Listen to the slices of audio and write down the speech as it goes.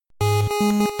A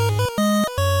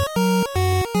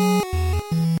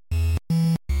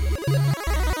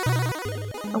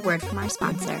word from our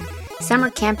sponsor. Summer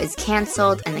camp is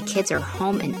canceled and the kids are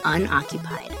home and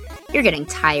unoccupied. You're getting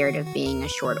tired of being a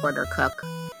short order cook.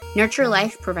 Nurture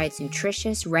Life provides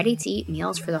nutritious, ready-to-eat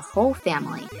meals for the whole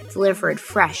family, delivered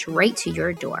fresh right to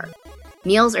your door.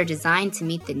 Meals are designed to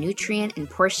meet the nutrient and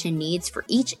portion needs for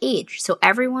each age, so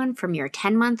everyone from your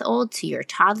 10-month-old to your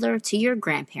toddler to your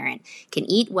grandparent can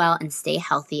eat well and stay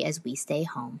healthy as we stay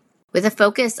home. With a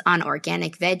focus on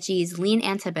organic veggies, lean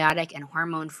antibiotic and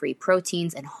hormone-free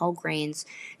proteins, and whole grains,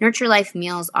 Nurture Life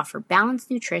meals offer balanced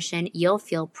nutrition you'll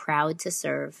feel proud to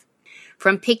serve.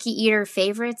 From picky eater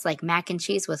favorites like mac and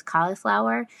cheese with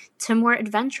cauliflower to more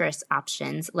adventurous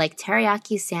options like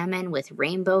teriyaki salmon with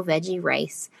rainbow veggie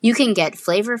rice, you can get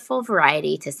flavorful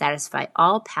variety to satisfy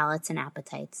all palates and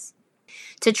appetites.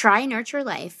 To try Nurture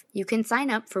Life, you can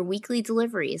sign up for weekly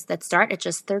deliveries that start at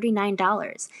just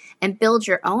 $39 and build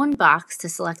your own box to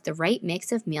select the right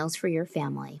mix of meals for your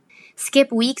family.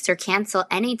 Skip weeks or cancel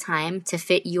anytime to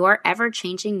fit your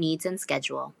ever-changing needs and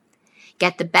schedule.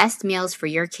 Get the best meals for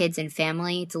your kids and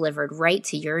family delivered right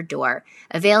to your door,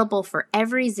 available for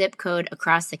every zip code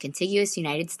across the contiguous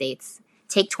United States.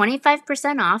 Take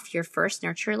 25% off your first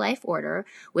Nurture Life order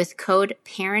with code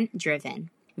PARENTDRIVEN.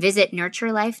 Visit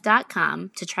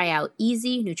nurturelife.com to try out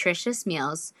easy, nutritious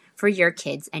meals for your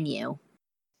kids and you.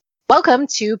 Welcome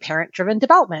to Parent Driven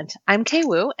Development. I'm Kay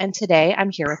Wu, and today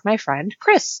I'm here with my friend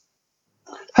Chris.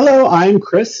 Hello, I'm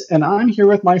Chris, and I'm here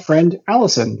with my friend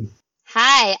Allison.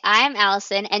 Hi, I'm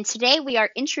Allison, and today we are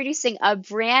introducing a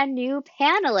brand new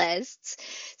panelist.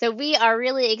 So we are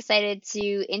really excited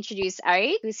to introduce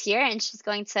Ari, who's here, and she's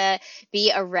going to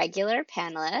be a regular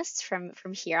panelist from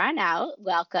here on out.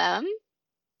 Welcome.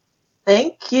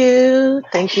 Thank you.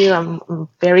 I'm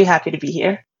very happy to be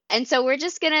here. And so we're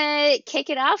just going to kick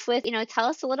it off with, tell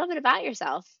us a little bit about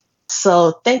yourself.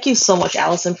 So thank you so much,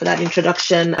 Allison, for that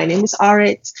introduction. My name is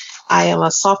Arit. I am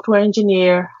a software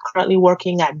engineer currently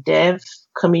working at Dev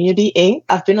Community Inc.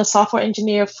 I've been a software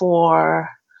engineer for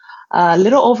a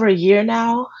little over a year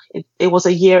now. It was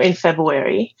a year in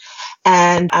February.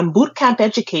 And I'm boot camp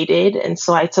educated. And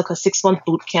so I took a 6-month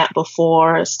boot camp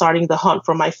before starting the hunt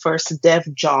for my first dev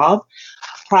job.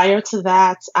 Prior to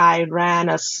that, I ran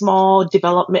a small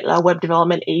web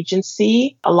development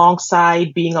agency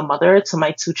alongside being a mother to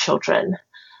my 2 children.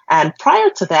 And prior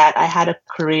to that, I had a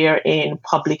career in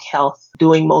public health,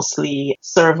 doing mostly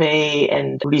survey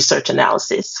and research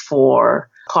analysis for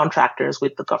contractors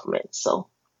with the government. So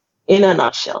in a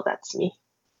nutshell, that's me.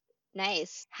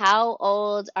 Nice. How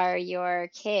old are your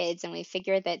kids? And we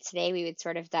figured that today we would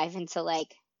sort of dive into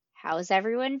how's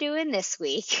everyone doing this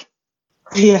week?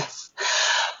 Yes.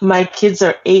 My kids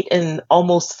are 8 and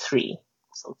almost 3.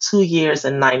 So 2 years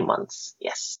and 9 months.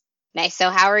 Yes. Nice. So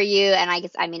how are you? And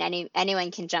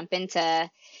anyone can jump into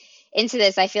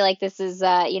this. I feel like this is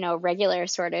regular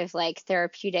sort of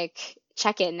therapeutic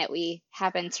check-in that we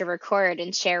happen to record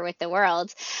and share with the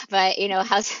world. But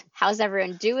how's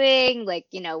everyone doing?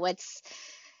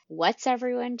 What's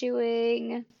everyone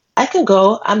doing? I can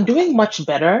go. I'm doing much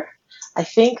better. I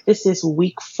think this is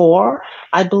week 4,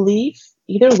 I believe.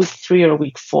 Either week 3 or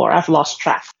week 4. I've lost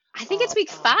track. I think it's week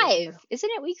 5. Isn't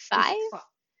it week 5?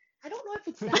 I don't know if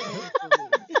it's that.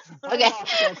 Okay.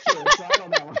 I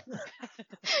don't know.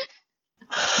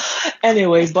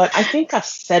 Anyway, but I think I've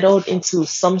settled into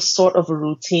some sort of a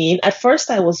routine. At first,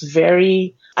 I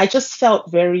just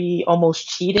felt very almost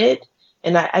cheated.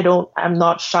 And I'm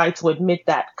not shy to admit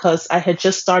that because I had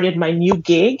just started my new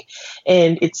gig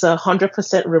and it's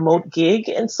 100% remote gig.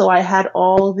 And so I had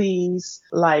all these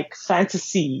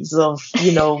fantasies of,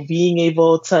 being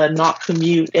able to not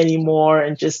commute anymore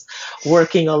and just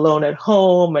working alone at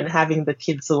home and having the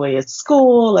kids away at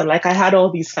school. And I had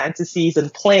all these fantasies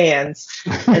and plans.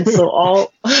 And so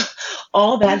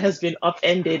all that has been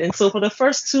upended. And so for the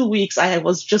first 2 weeks, I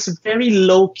was just very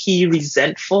low key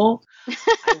resentful.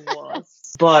 I was.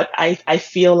 But I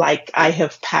feel like I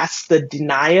have passed the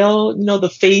denial, the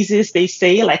phases they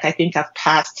say, I think I've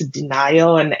passed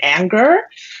denial and anger.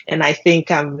 And I think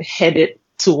I'm headed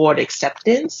toward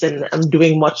acceptance and I'm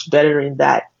doing much better in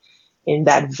that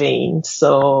vein.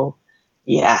 So,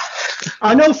 yeah.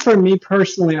 I know for me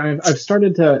personally, I've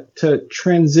started to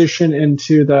transition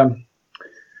into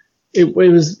it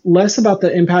was less about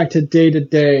the impact to day to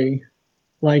day.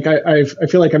 I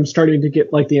feel like I'm starting to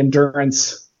get the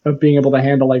endurance of being able to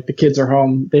handle the kids are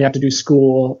home, they have to do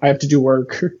school, I have to do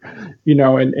work,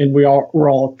 and we're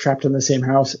all trapped in the same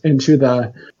house, into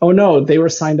oh no, they were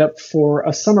signed up for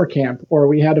a summer camp, or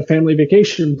we had a family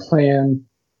vacation plan,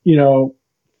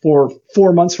 for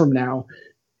 4 months from now.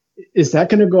 is that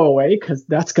going to go away? Because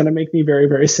that's going to make me very,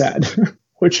 very sad.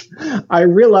 Which I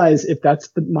realize if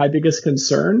that's my biggest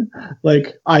concern,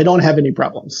 like I don't have any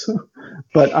problems,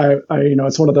 but I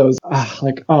it's one of those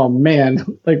like, oh man,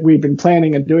 like we've been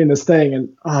planning and doing this thing,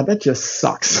 and that just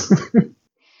sucks.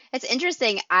 It's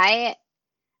interesting. I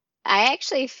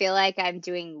actually feel like I'm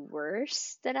doing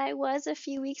worse than I was a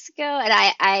few weeks ago, and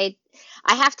I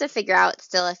have to figure out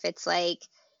still if it's like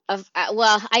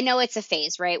well, I know it's a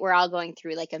phase, right? We're all going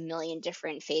through like a million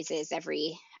different phases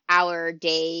every hour,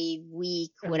 day,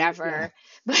 week, whatever,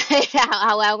 but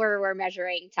however we're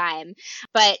measuring time.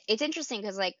 But it's interesting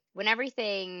because like when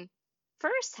everything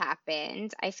first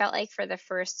happened, I felt like for the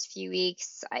first few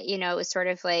weeks, it was sort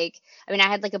of like, I mean, I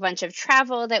had like a bunch of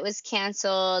travel that was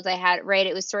canceled.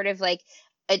 It was sort of like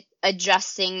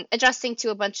adjusting to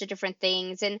a bunch of different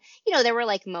things. And, there were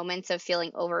like moments of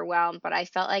feeling overwhelmed, but I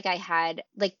felt like I had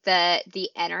like the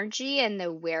energy and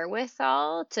the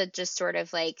wherewithal to just sort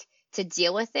of like to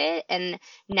deal with it. And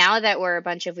now that we're a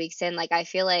bunch of weeks in, like I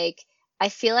feel like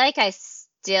I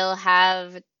still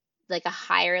have like a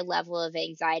higher level of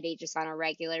anxiety just on a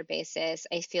regular basis.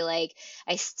 I feel like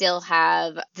I still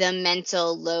have the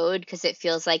mental load because it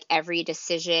feels like every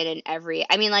decision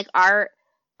and like our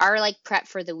like prep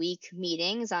for the week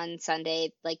meetings on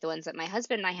Sunday, like the ones that my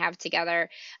husband and I have together,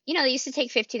 they used to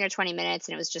take 15 or 20 minutes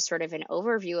and it was just sort of an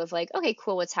overview of like, okay,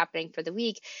 cool, what's happening for the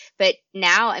week. But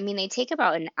now, I mean, they take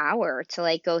about an hour to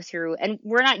like go through, and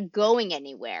we're not going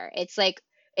anywhere. It's like,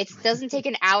 it doesn't take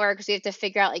an hour because we have to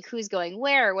figure out like who's going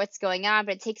where, what's going on,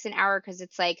 but it takes an hour because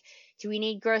it's like, do we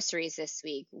need groceries this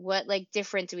week? What like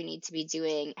different do we need to be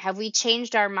doing? Have we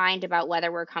changed our mind about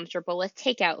whether we're comfortable with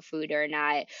takeout food or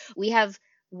not? We have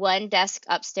one desk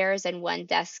upstairs and one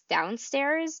desk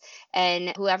downstairs,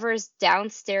 and whoever's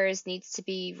downstairs needs to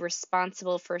be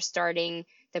responsible for starting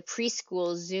the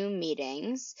preschool Zoom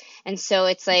meetings. And so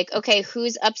it's like, okay,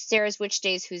 who's upstairs which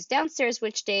days, who's downstairs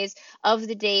which days. Of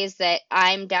the days that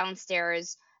I'm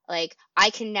downstairs, like I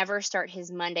can never start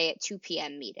his Monday at 2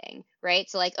 p.m. meeting, right?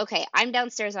 So like, okay, I'm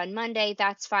downstairs on Monday,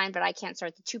 that's fine, but I can't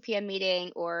start the 2 p.m.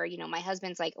 meeting. Or, my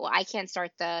husband's like, well, I can't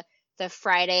start the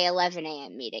Friday 11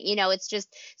 a.m. meeting. It's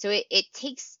just, so it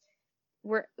takes,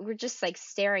 we're just like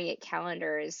staring at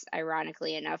calendars,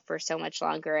 ironically enough, for so much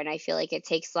longer. And I feel like it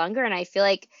takes longer. And I feel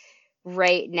like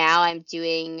right now I'm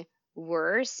doing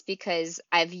worse because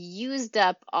I've used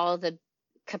up all the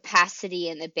capacity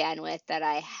and the bandwidth that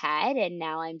I had. And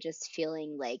now I'm just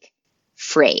feeling like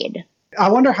frayed.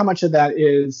 I wonder how much of that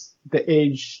is the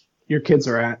age your kids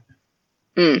are at.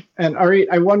 And Ari,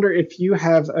 I wonder if you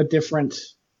have a different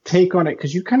take on it,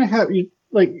 because you kind of have,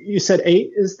 you said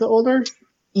 8 is the older?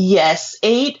 Yes,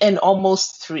 8 and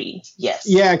almost 3. Yes.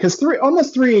 Yeah, because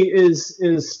almost 3 is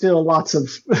still lots of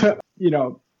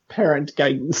parent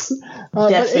guidance.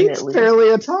 But 8's fairly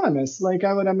autonomous. Like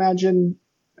I would imagine,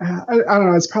 I don't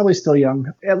know, it's probably still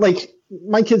young. Like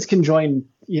my kids can join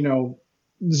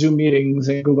Zoom meetings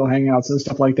and Google Hangouts and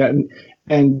stuff like that.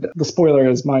 And the spoiler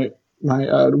is my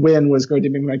win was going to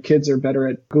be my kids are better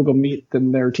at Google Meet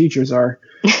than their teachers are.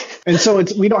 And so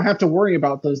we don't have to worry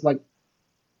about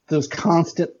those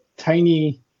constant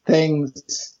tiny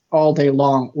things all day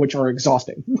long, which are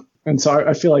exhausting. And so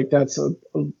I feel like that's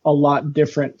a lot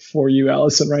different for you,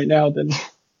 Allison, right now than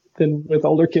with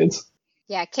older kids.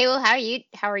 Yeah. Kayla,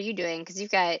 how are you doing? Because you've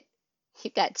got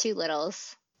 2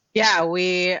 littles. Yeah,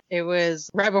 it was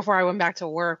right before I went back to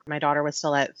work. My daughter was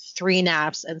still at 3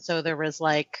 naps. And so there was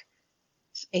like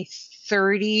a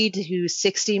 30 to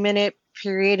 60 minute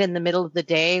period in the middle of the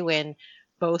day when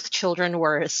both children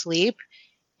were asleep.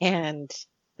 And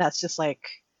that's just like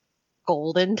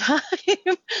golden time.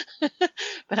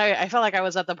 But I felt like I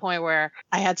was at the point where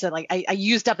I had to I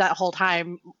used up that whole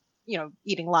time,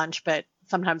 eating lunch, but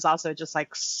sometimes also just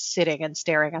like sitting and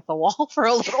staring at the wall for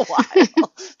a little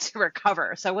while to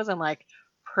recover. So it wasn't like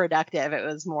productive. It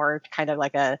was more kind of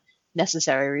like a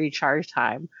necessary recharge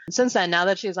time. Since then, now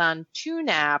that she's on 2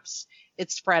 naps,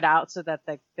 it's spread out so that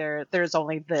there's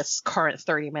only this current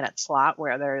 30-minute slot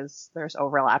where there's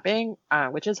overlapping,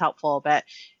 which is helpful. But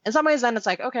in some ways, then it's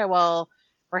like, okay, well,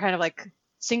 we're kind of like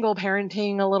single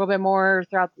parenting a little bit more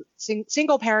throughout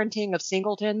single parenting of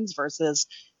singletons versus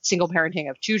single parenting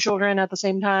of 2 children at the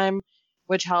same time,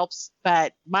 which helps.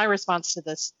 But my response to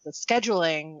the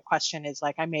scheduling question is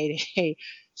like, I made a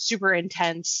super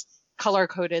intense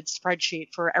color-coded spreadsheet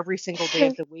for every single day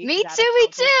of the week. Me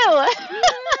too.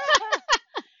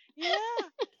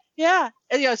 Yeah.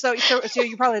 And, so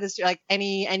you probably just like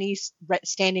any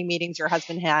standing meetings your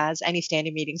husband has, any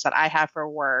standing meetings that I have for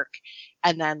work,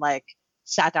 and then like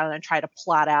sat down and tried to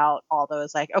plot out all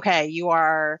those like, okay,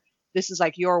 this is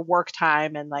like your work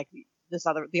time, and like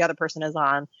the other person is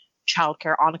on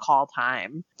childcare on call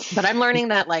time. But I'm learning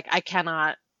that like I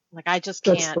cannot, like I just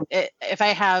can't. If I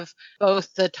have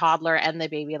both the toddler and the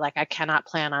baby, like I cannot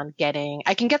plan on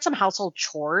I can get some household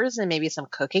chores and maybe some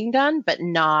cooking done, but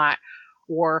not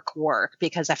work,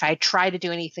 because if I try to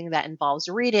do anything that involves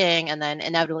reading and then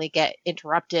inevitably get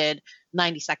interrupted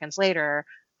 90 seconds later,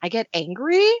 I get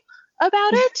angry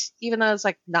about it, even though it's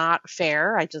like not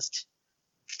fair. I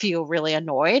feel really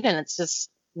annoyed, and it's just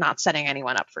not setting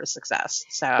anyone up for success.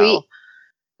 So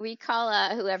we call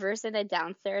whoever's in the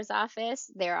downstairs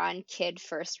office, they're on kid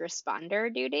first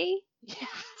responder duty.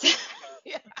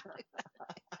 Yeah.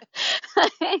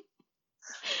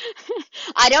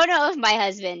 I don't know if my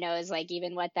husband knows like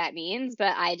even what that means,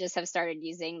 but I just have started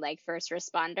using like first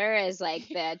responder as like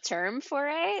the term for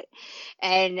it.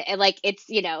 And like it's,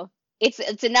 you know,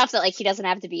 it's enough that like he doesn't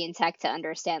have to be in tech to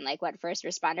understand like what first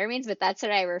responder means, but that's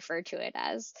what I refer to it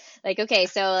as. Like, okay,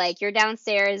 so like you're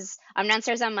downstairs, I'm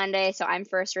downstairs on Monday, so I'm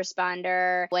first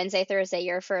responder. Wednesday, Thursday,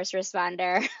 you're first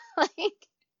responder. Like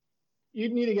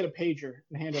you'd need to get a pager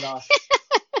and hand it off.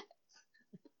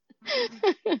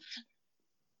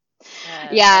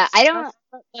 Yeah, I don't.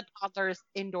 The toddler's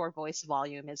indoor voice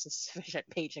volume is a sufficient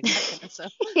paging mechanism.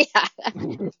 Yeah.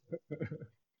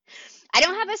 I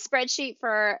don't have a spreadsheet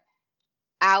for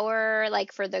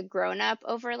for the grown-up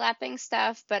overlapping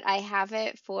stuff, but I have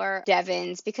it for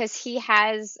Devin's because he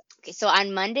has, okay, so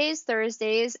on Mondays,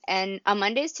 Tuesdays, and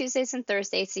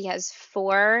Thursdays, he has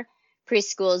 4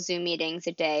 preschool Zoom meetings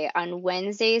a day. On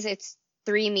Wednesdays, it's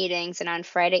 3 meetings, and on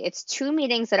Friday, it's 2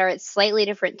 meetings that are at slightly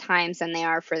different times than they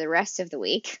are for the rest of the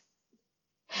week.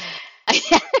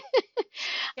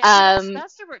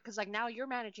 That's the work, because like now you're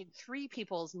managing 3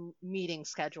 people's meeting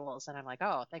schedules, and I'm like,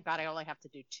 oh, thank God I only have to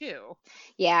do 2.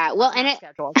 Yeah, well, and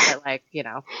schedules, but like, you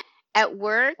know, at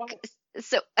work.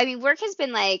 So, I mean, work has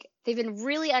been like, they've been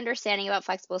really understanding about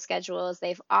flexible schedules.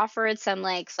 They've offered some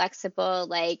like flexible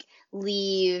like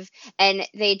leave, and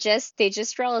they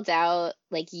just rolled out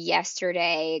like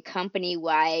yesterday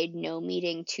company-wide no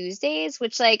meeting Tuesdays,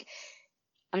 which like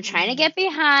I'm trying to get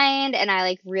behind, and I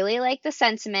like really like the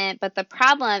sentiment, but the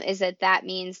problem is that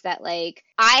means that like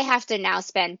I have to now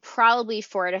spend probably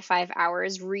 4 to 5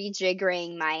 hours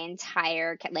rejiggering my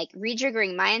entire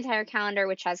calendar,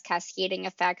 which has cascading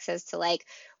effects as to like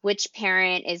which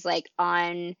parent is like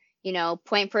on, you know,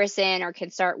 point person or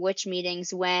can start which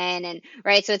meetings when, and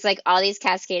right. So it's like all these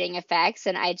cascading effects.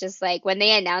 And I just like, when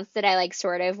they announced it, I like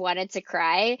sort of wanted to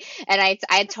cry. And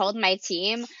I told my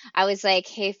team, I was like,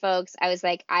 hey folks, I was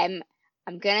like, I'm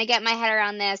going to get my head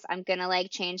around this. I'm going to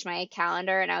like change my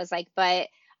calendar. And I was like, but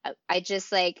I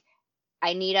just like,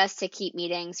 I need us to keep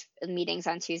meetings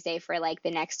on Tuesday for like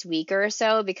the next week or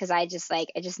so, because I just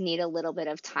need a little bit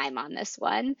of time on this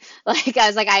one. Like, I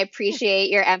was like, I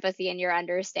appreciate your empathy and your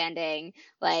understanding.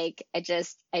 Like, I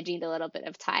need a little bit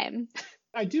of time.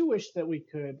 I do wish that we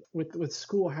could, with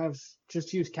school, have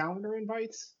just use calendar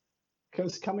invites,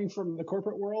 because coming from the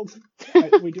corporate world,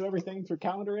 we do everything through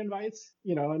calendar invites,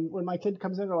 you know, and when my kid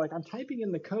comes in, they're like, I'm typing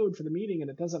in the code for the meeting and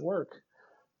it doesn't work.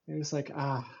 And it's like,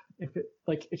 if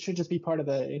it should just be part of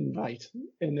the invite,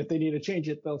 and if they need to change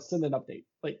it, they'll send an update.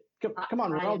 Like, come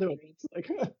on, we're all doing it. Like,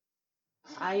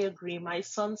 I agree. My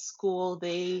son's school,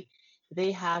 they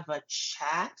have a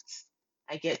chat.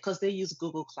 Because they use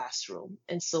Google Classroom,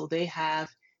 and so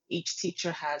each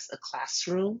teacher has a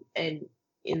classroom, and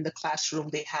in the classroom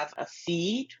they have a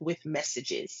feed with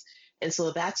messages, and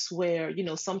so that's where, you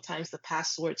know, sometimes the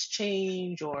passwords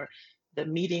change or the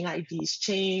meeting IDs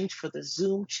change for the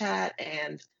Zoom chat,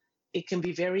 and it can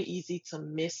be very easy to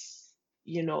miss,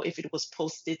 you know, if it was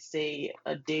posted, say,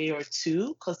 a day or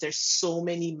 2, because there's so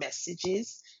many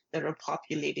messages that are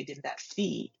populated in that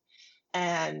feed.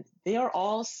 And they are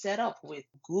all set up with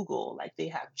Google, like they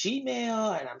have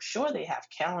Gmail, and I'm sure they have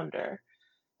Calendar.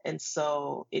 And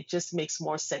so it just makes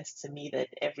more sense to me that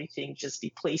everything just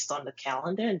be placed on the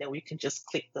calendar, and then we can just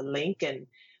click the link and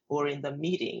we're in the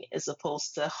meeting, as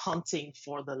opposed to hunting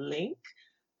for the link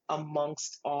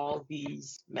amongst all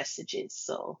these messages.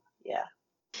 So, yeah.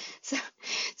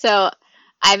 So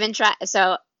I've been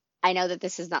so I know that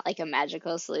this is not like a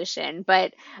magical solution,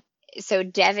 but so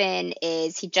Devin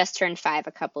he just turned 5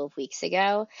 a couple of weeks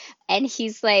ago, and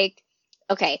he's like,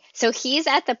 okay, so he's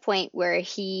at the point where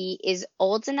he is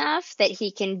old enough that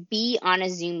he can be on a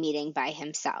Zoom meeting by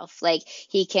himself. Like,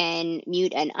 he can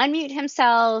mute and unmute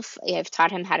himself. I've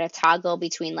taught him how to toggle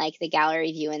between like the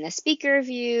gallery view and the speaker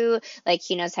view. Like,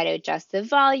 he knows how to adjust the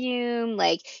volume.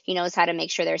 Like, he knows how to make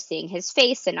sure they're seeing his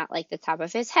face and not like the top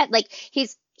of his head. Like,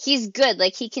 he's good.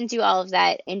 Like, he can do all of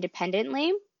that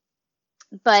independently,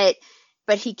 but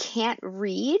he can't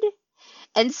read.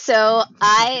 And so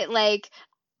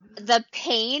The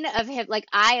pain of him, like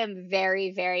I am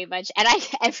very, very much, and I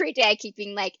every day I keep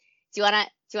being like, do you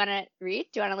wanna read?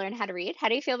 Do you wanna learn how to read? How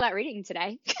do you feel about reading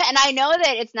today? And I know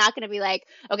that it's not gonna be like,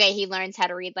 okay, he learns how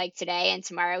to read like today, and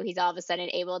tomorrow he's all of a sudden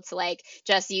able to like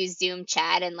just use Zoom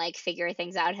chat and like figure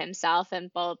things out himself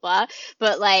and blah blah blah.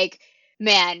 But like,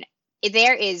 man,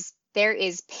 there is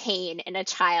pain in a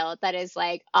child that is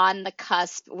like on the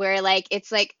cusp where like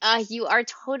it's like you are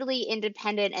totally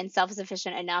independent and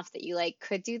self-sufficient enough that you like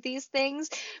could do these things,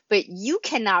 but you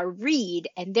cannot read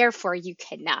and therefore you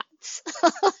cannot.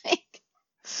 Like,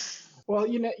 Well,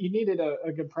 you needed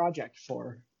a good project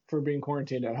for being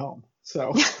quarantined at home.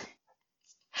 So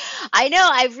I know,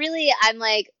 I'm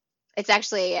like, it's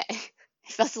actually, it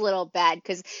feels a little bad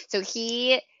because so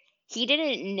he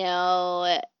didn't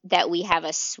know that we have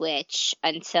a Switch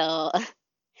until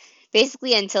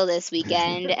basically until this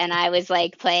weekend, and I was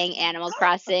like playing Animal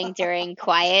Crossing during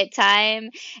quiet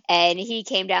time, and he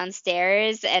came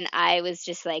downstairs and I was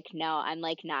just like, no, I'm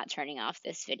like not turning off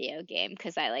this video game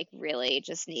because I like really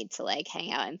just need to like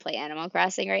hang out and play Animal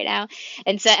Crossing right now.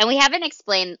 And we haven't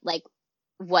explained like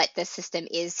what the system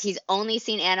is. He's only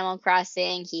seen Animal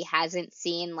Crossing. He hasn't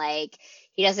seen like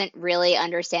he doesn't really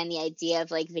understand the idea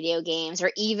of like video games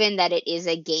or even that it is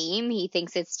a game. He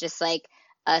thinks it's just like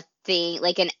a thing,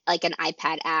 like an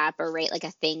iPad app or right like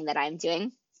a thing that I'm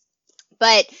doing.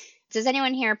 But does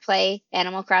anyone here play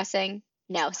Animal Crossing?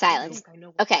 No, silence. I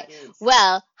know what Okay. that is.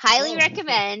 Well, highly Oh.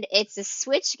 recommend. It's a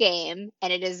Switch game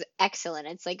and it is excellent.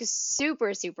 It's like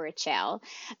super super chill.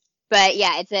 But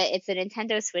yeah, it's a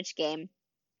Nintendo Switch game.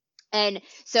 And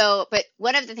so, but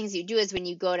one of the things you do is when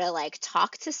you go to like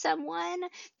talk to someone,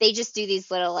 they just do these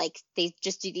little like they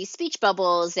just do these speech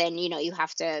bubbles, and you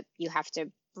have to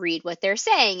read what they're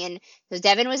saying. And so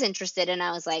Devin was interested, and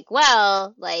I was like,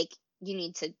 well, like you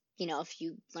need to, if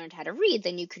you learned how to read,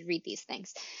 then you could read these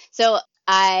things. So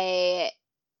I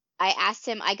asked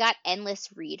him, I got Endless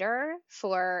Reader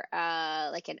for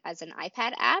like as an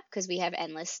iPad app because we have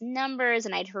endless numbers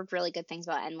and I'd heard really good things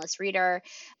about Endless Reader.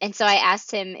 And so I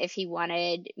asked him if he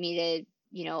wanted me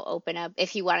to, open up if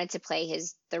he wanted to play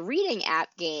the reading app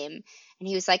game. And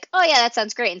he was like, "Oh yeah, that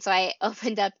sounds great." And so I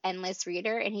opened up Endless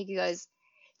Reader and he goes,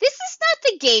 "This is not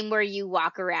the game where you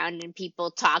walk around and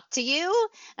people talk to you."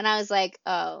 And I was like,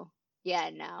 "Oh, yeah,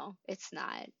 no, it's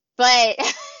not." But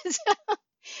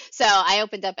so I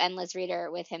opened up Endless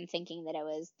Reader with him thinking that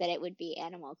it would be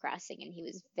Animal Crossing, and he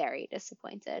was very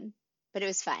disappointed. But it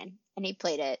was fine, and he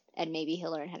played it, and maybe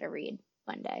he'll learn how to read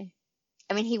one day.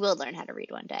 I mean, he will learn how to read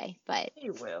one day, but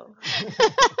You will.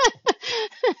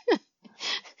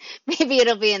 maybe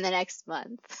it'll be in the next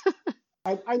month.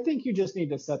 I think you just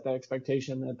need to set the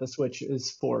expectation that the Switch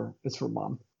is for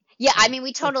mom. Yeah, I mean,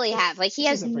 we totally have. Like, he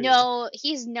has This isn't for you.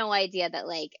 he has no idea that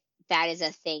like that is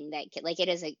a thing that like it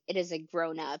is a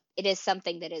grown up. It is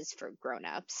something that is for grown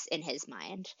ups in his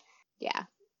mind. Yeah.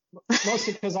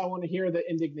 Mostly because I want to hear the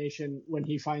indignation when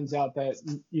he finds out that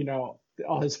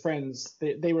all his friends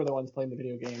they were the ones playing the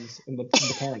video games and the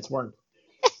parents weren't.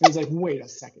 And he's like, wait a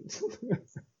second.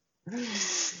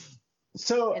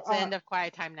 So It's the end of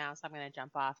quiet time now, so I'm going to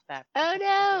jump off that. Oh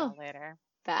no. Later.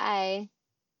 Bye.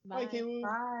 Bye, Kaylee.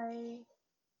 Bye.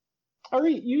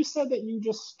 Ari, you said that you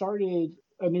just started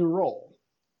a new role.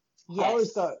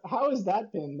 Yes. How has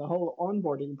that been, the whole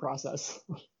onboarding process?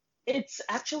 It's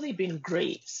actually been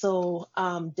great. So,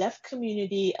 deaf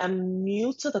community, I'm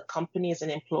new to the company as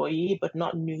an employee, but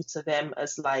not new to them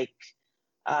as like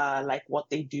what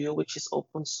they do, which is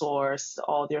open source.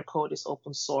 All their code is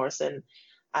open source. And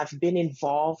I've been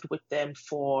involved with them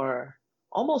for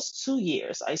almost 2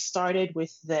 years. I started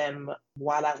with them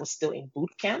while I was still in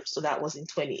boot camp. So that was in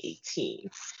 2018.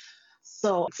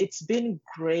 So it's been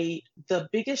great. The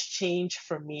biggest change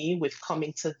for me with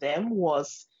coming to them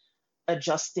was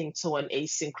adjusting to an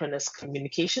asynchronous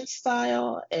communication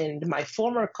style. And my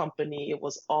former company, it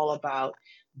was all about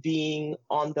being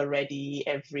on the ready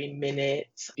every minute,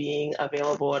 being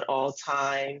available at all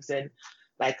times, and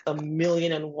like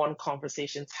 1,000,001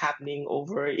 conversations happening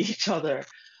over each other.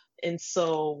 And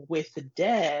so with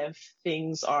Dev,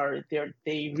 things are there,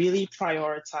 they really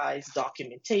prioritize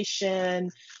documentation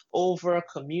over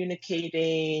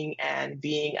communicating and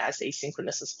being as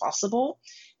asynchronous as possible.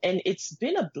 And it's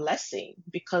been a blessing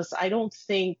because I don't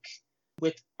think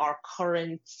with our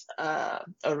current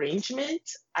arrangement,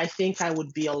 I think I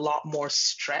would be a lot more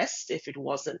stressed if that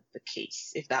wasn't the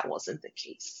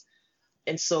case.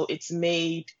 And so it's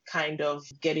made kind of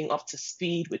getting up to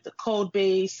speed with the code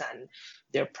base and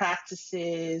their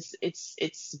practices.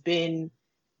 It's been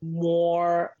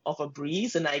more of a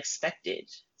breeze than I expected.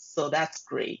 So that's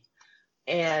great.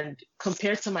 And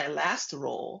compared to my last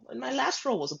role, and my last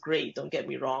role was great, don't get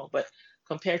me wrong, but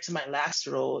compared to my last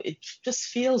role, it just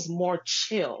feels more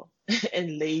chill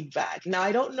and laid back. Now,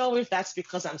 I don't know if that's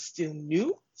because I'm still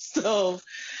new. So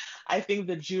I think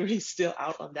the jury's still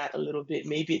out on that a little bit.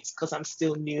 Maybe it's because I'm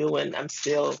still new and I'm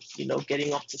still,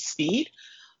 getting up to speed.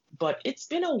 But it's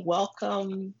been a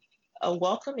welcome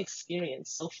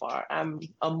experience so far. I'm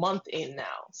a month in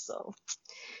now, so.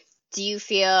 Do you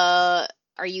feel,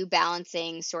 are you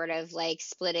balancing sort of like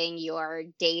splitting your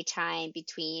daytime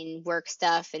between work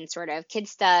stuff and sort of kid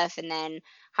stuff and then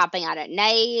hopping out at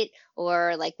night?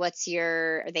 Or like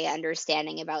are they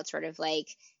understanding about sort of like,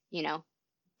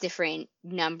 different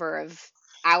number of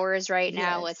hours right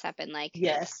now? What's Yes, happened like?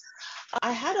 yes.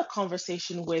 I had a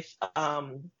conversation with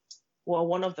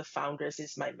one of the founders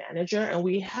is my manager, and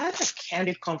we had a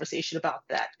candid conversation about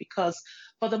that because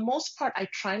for the most part, I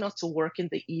try not to work in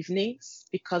the evenings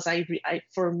because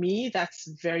for me, that's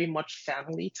very much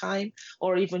family time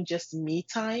or even just me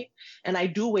time. And I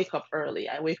do wake up early.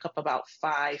 I wake up about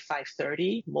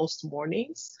 5:30 most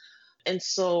mornings. And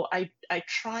so I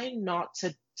try not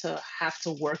to have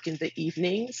to work in the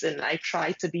evenings, and I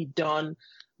try to be done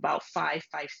about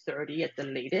 5:30 at the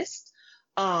latest.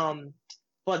 Um,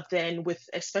 but then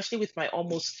especially with my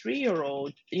almost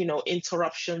 3-year-old,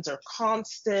 interruptions are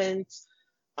constant.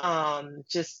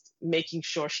 Just making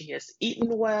sure she has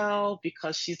eaten well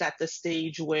because she's at the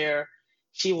stage where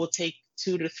she will take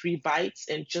 2 to 3 bites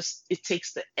and just it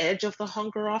takes the edge of the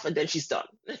hunger off and then she's done.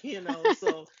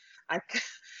 So I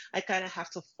I kind of have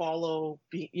to follow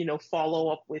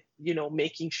up with,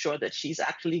 making sure that she's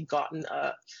actually gotten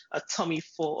a tummy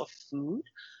full of food.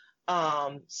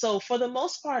 So for the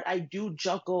most part, I do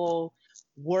juggle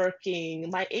working.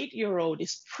 My 8-year-old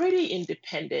is pretty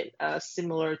independent,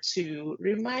 similar to,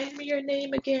 remind me your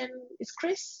name again, is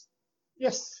Chris?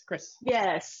 Yes, Chris.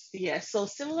 Yes, yes. So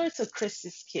similar to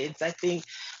Chris's kids, I think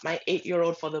my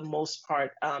 8-year-old for the most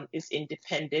part is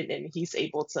independent and he's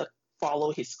able to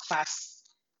follow his class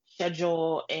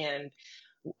schedule. And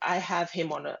I have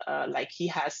him on he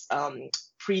has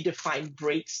predefined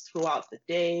breaks throughout the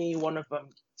day, one of them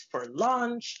for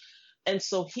lunch. And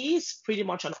so he's pretty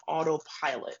much on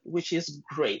autopilot, which is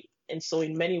great. And so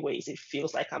in many ways, it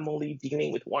feels like I'm only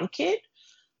dealing with one kid.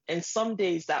 And some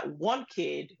days that one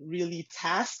kid really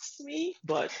tasks me,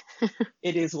 but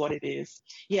it is what it is.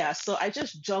 Yeah, so I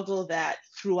just juggle that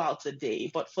throughout the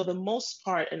day. But for the most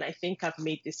part, and I think I've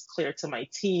made this clear to my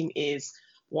team, is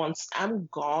once I'm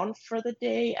gone for the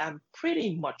day, I'm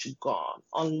pretty much gone,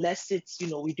 unless it's,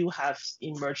 we do have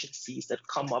emergencies that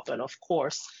come up. And of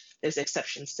course, there's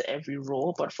exceptions to every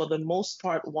rule. But for the most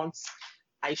part, once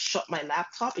I shut my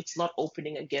laptop, it's not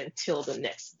opening again till the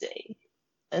next day.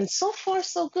 And so far,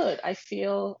 so good. I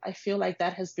feel like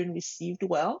that has been received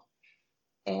well.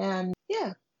 And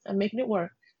yeah, I'm making it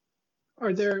work.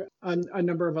 Are there a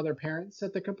number of other parents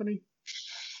at the company?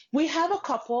 We have a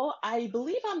couple. I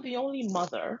believe I'm the only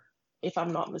mother, if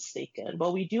I'm not mistaken,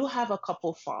 but we do have a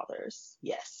couple fathers.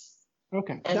 Yes.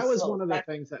 Okay. And that was so one of the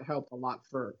things that helped a lot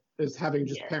is having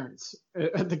just parents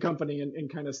at the company and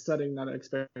kind of setting that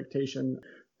expectation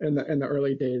in the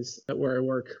early days where I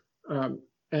work.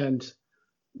 And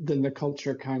then the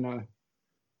culture kind of,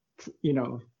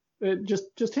 it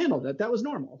just handled it. That was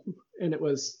normal. And it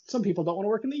was, some people don't want to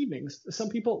work in the evenings. Some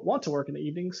people want to work in the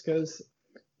evenings because,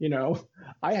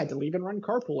 I had to leave and run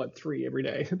carpool at 3 every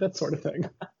day, that sort of thing.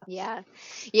 Yeah.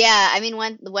 Yeah. I mean,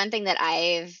 one thing that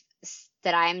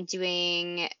I'm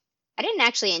doing, I didn't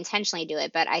actually intentionally do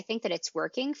it, but I think that it's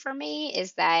working for me,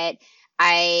 is that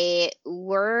I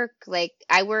work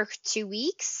 2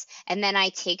 weeks and then I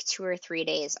take 2 or 3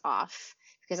 days off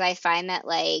because I find that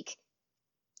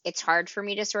it's hard for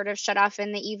me to sort of shut off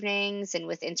in the evenings and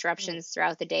with interruptions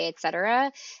throughout the day,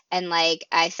 etc. And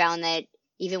I found that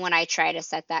even when I try to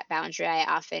set that boundary, I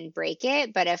often break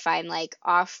it. But if I'm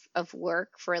off of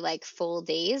work for full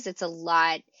days, it's a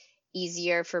lot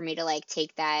easier for me to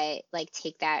take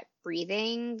that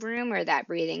breathing room or that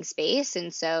breathing space.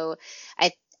 And so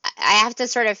I have to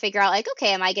sort of figure out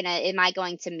okay, am I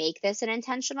going to make this an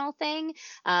intentional thing?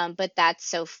 But that's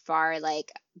so far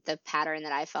the pattern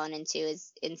that I fallen into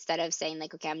is, instead of saying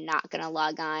okay, I'm not going to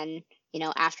log on,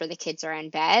 after the kids are in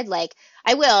bed,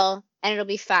 I will, and it'll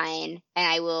be fine. And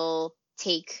I will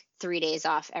take 3 days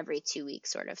off every 2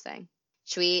 weeks sort of thing.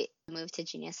 Should we move to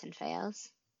Genius and Fails?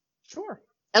 Sure.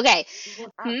 Okay.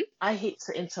 I hate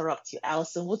to interrupt you,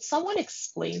 Allison. Would someone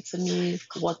explain to me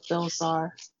what those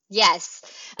are? Yes.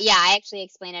 Yeah, I actually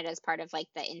explain it as part of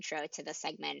the intro to the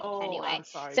segment. Oh, anyway. I'm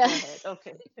sorry. So, go ahead.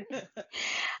 Okay.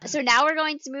 So now we're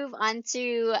going to move on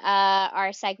to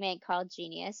our segment called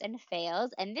Genius and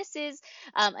Fails. And this is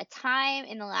a time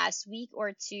in the last week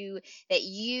or two that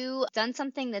you done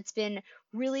something that's been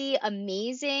really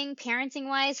amazing parenting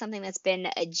wise, something that's been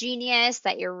a genius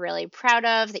that you're really proud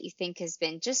of, that you think has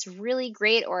been just really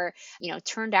great or,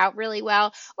 turned out really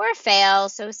well, or a fail.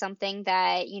 So something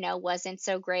that, wasn't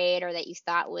so great or that you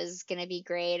thought was going to be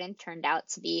great and turned out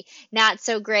to be not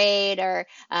so great, or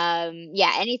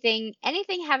anything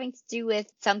having to do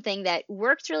with something that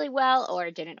worked really well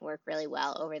or didn't work really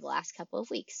well over the last couple of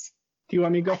weeks. Do you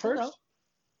want me to go I can first?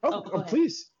 go. Oh,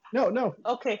 please. No.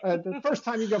 Okay. The first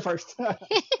time you go first.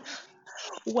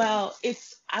 Well,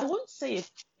 I wouldn't say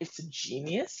it's a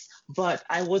genius, but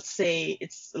I would say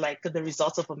it's like the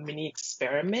result of a mini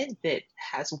experiment that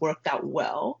has worked out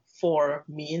well for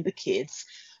me and the kids.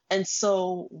 And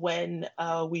so when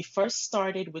we first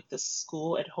started with the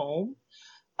school at home,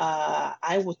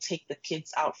 I would take the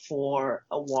kids out for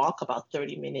a walk about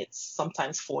 30 minutes,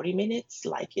 sometimes 40 minutes,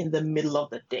 like in the middle of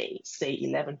the day, say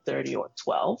 11:30 or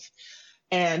 12.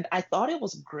 And I thought it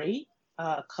was great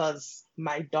because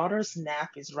my daughter's nap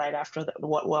is right after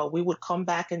we would come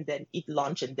back and then eat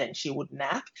lunch and then she would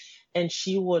nap. And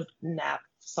she would nap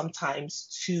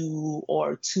sometimes 2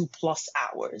 or 2+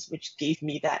 hours, which gave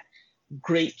me that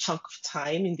great chunk of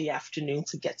time in the afternoon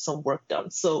to get some work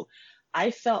done. So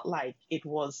I felt like it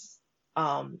was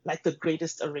like the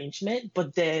greatest arrangement,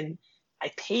 but then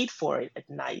I paid for it at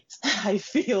night, I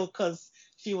feel, because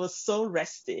she was so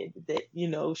rested that,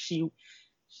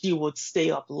 she would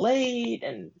stay up late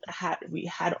and we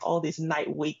had all this night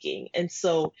waking. And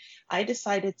so I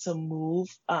decided to move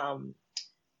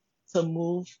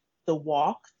the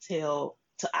walk to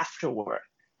after work.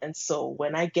 And so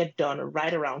when I get done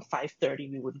right around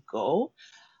 5:30, we would go.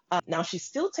 Now she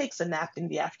still takes a nap in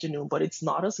the afternoon, but it's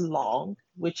not as long,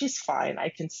 which is fine. I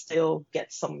can still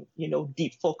get some,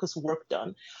 deep focus work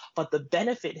done. But the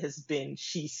benefit has been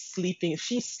she's sleeping.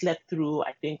 She slept through,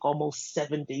 I think, almost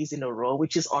 7 days in a row,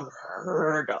 which is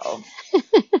unheard of.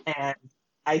 And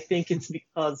I think it's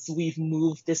because we've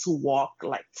moved this walk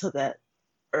like to the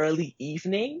early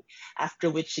evening, after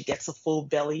which she gets a full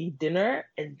belly dinner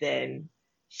and then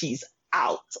she's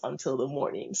out until the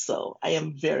morning. So I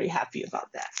am very happy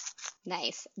about that.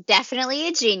 Nice. Definitely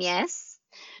a genius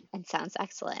and sounds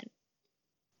excellent.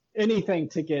 Anything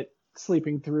to get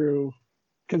sleeping through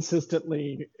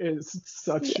consistently is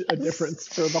such a difference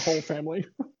for the whole family.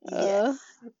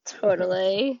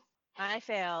 Totally. My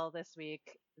fail this week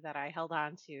that I held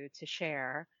on to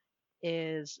share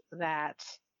is that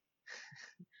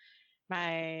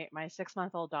my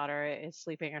 6-month-old daughter is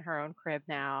sleeping in her own crib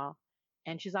now,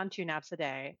 and she's on 2 naps a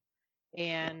day.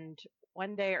 And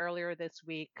one day earlier this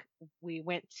week, we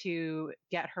went to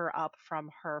get her up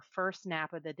from her first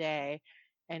nap of the day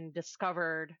and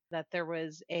discovered that there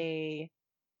was a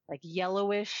like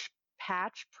yellowish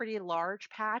patch, pretty large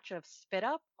patch of spit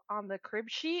up on the crib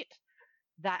sheet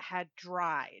that had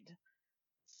dried.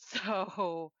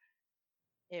 So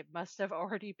it must have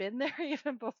already been there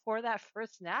even before that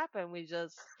first nap, and we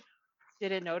just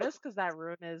didn't notice because that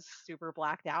room is super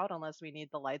blacked out unless we need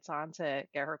the lights on to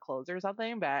get her clothes or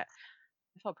something. But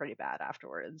I felt pretty bad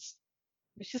afterwards.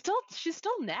 She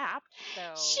still napped. So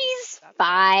she's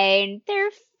fine. They're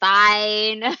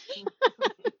fine.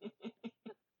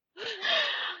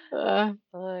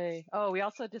 Oh, we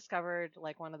also discovered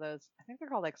like one of those, I think they're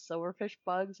called like silverfish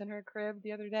bugs in her crib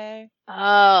the other day.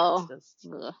 Oh,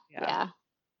 yeah.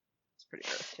 It's pretty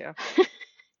gross too.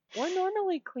 We're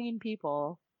normally clean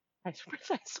people. I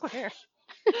swear.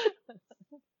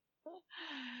 All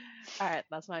right,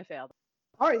 that's my fail.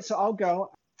 All right, so I'll go.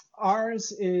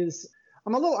 Ours is,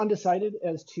 I'm a little undecided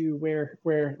as to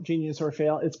where genius or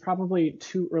fail. It's probably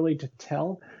too early to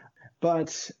tell,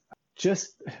 but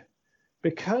just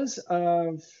because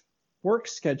of work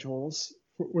schedules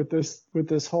with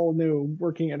this whole new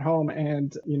working at home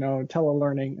and,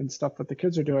 telelearning and stuff that the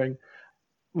kids are doing,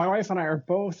 my wife and I are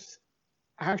both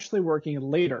actually working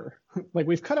later. Like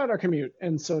we've cut out our commute,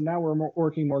 and so now we're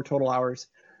working more total hours,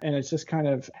 and it's just kind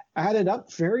of added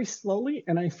up very slowly.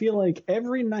 And I feel like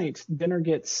every night dinner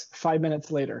gets 5 minutes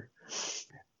later,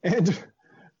 and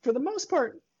for the most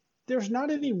part, there's not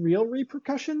any real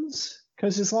repercussions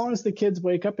because as long as the kids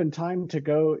wake up in time to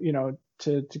go, to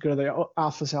go to the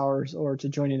office hours or to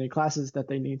join any classes that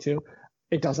they need to,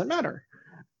 it doesn't matter.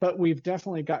 But we've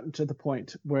definitely gotten to the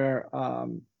point where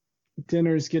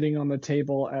dinner's getting on the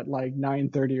table at like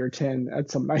 9:30 or 10 at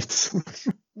some nights.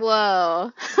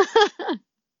 Whoa.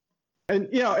 And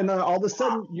and then all of a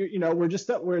sudden we're just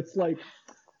up where it's like,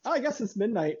 oh, I guess it's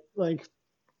midnight, like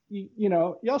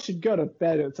y'all should go to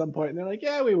bed at some point. And they're like,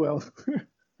 yeah, we will.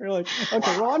 You're like,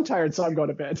 okay, well, I'm tired, so I'm going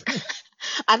to bed.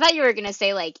 I thought you were gonna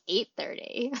say like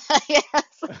 8:30,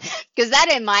 because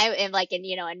that in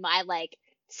my like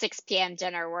 6 p.m.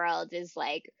 dinner world is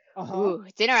like, ooh,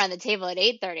 dinner on the table at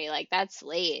 8:30, like that's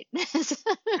late.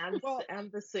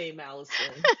 I'm the same,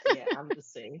 Allison. Yeah, I'm the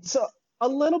same. So a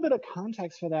little bit of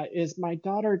context for that is my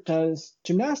daughter does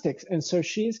gymnastics, and so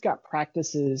she's got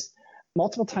practices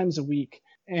multiple times a week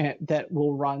that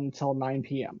will run till 9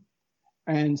 p.m.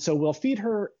 And so we'll feed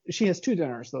her. She has 2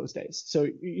 dinners those days. So,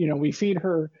 we feed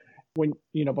her when,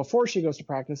 before she goes to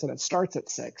practice, and it starts at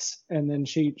 6. And then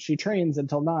she trains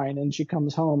until 9, and she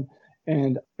comes home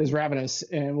and is ravenous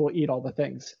and will eat all the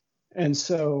things. And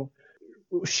so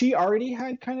she already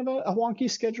had kind of a wonky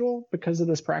schedule because of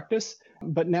this practice.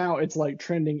 But now it's like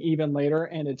trending even later,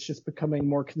 and it's just becoming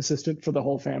more consistent for the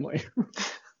whole family.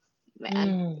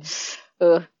 Man.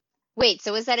 Ugh. Wait,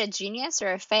 so was that a genius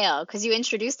or a fail? Because you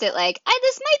introduced it like,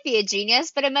 this might be a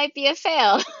genius, but it might be a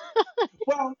fail.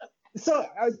 Well, so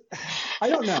I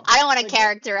don't know. I don't want to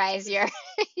characterize your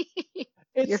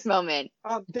moment.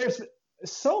 There's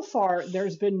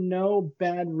been no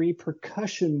bad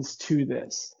repercussions to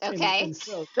this. Okay. And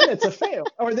so then it's a fail,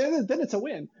 or then it's a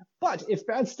win. But if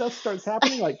bad stuff starts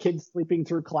happening, like kids sleeping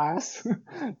through class,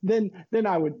 then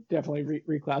I would definitely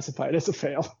reclassify it as a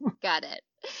fail. Got it.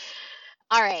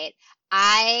 All right.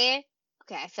 I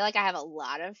feel like I have a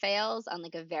lot of fails on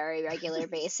like a very regular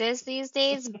basis these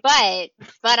days, but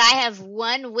I have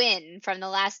one win from the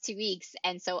last 2 weeks,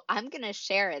 and so I'm going to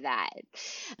share that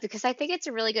because I think it's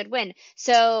a really good win.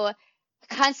 So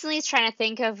constantly trying to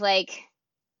think of like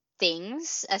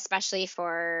things, especially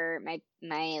for my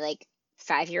like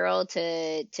 5-year-old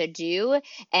to do,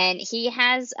 and he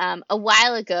has a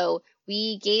while ago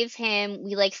we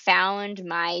like found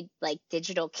my like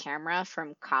digital camera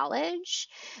from college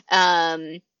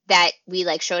that we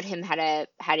like showed him how to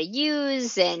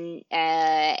use, and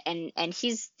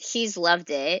he's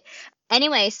loved it.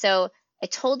 Anyway, so I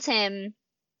told him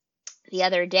the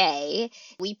other day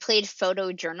we played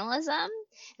photojournalism.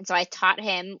 And so I taught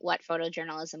him what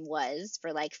photojournalism was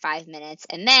for like 5 minutes.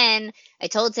 And then I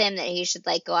told him that he should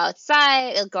like go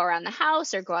outside, go around the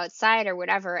house or go outside or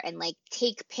whatever and like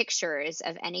take pictures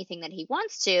of anything that he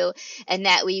wants to. And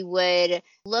that we would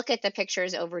look at the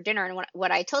pictures over dinner. And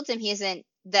what I told him,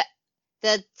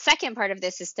 the second part of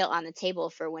this is still on the table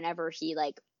for whenever he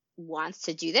like wants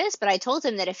to do this, but I told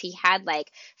him that if he had like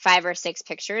 5 or 6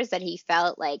 pictures that he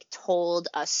felt like told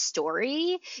a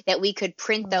story, that we could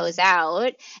print those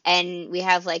out, and we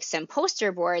have like some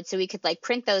poster boards, so we could like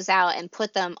print those out and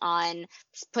put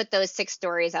those 6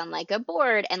 stories on like a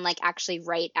board and like actually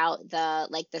write out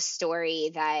the story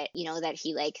that that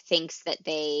he like thinks that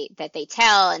they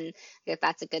tell, and if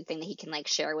that's a good thing that he can like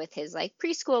share with his like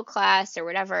preschool class or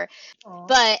whatever. Aww.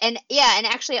 But and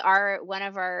actually one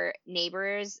of our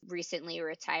neighbors recently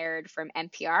retired from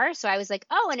NPR, so I was like,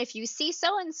 oh, and if you see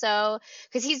so and so,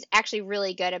 because he's actually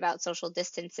really good about social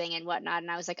distancing and whatnot,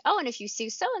 and I was like, oh, and if you see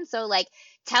so and so, like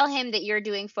tell him that you're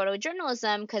doing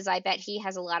photojournalism, because I bet he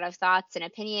has a lot of thoughts and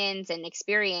opinions and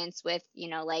experience with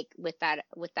with that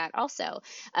also.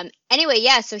 Anyway,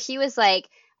 yeah, so he was like,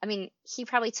 I mean, he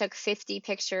probably took 50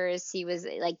 pictures. He was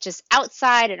like just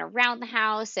outside and around the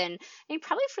house, and I mean,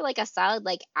 probably for like a solid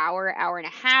like hour and a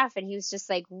half. And he was just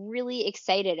like really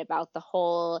excited about the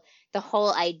whole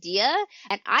idea.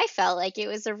 And I felt like it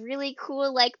was a really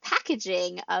cool like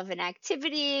packaging of an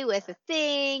activity with a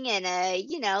thing and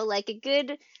like a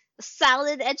good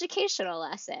solid educational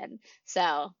lesson.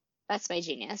 So that's my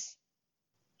genius.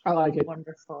 I like it.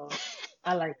 Wonderful.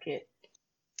 I like it.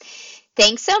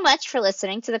 Thanks so much for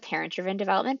listening to the Parent Driven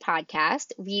Development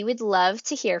Podcast. We would love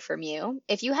to hear from you.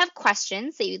 If you have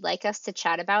questions that you'd like us to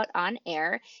chat about on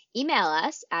air, email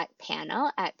us at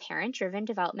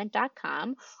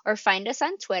panel@parentdrivendevelopment.com or find us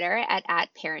on Twitter at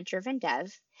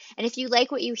 @parentdrivendev. And if you like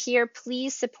what you hear,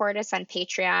 please support us on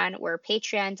Patreon. We're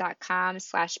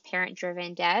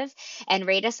patreon.com/parentdrivendev, and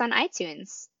rate us on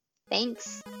iTunes.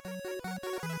 Thanks.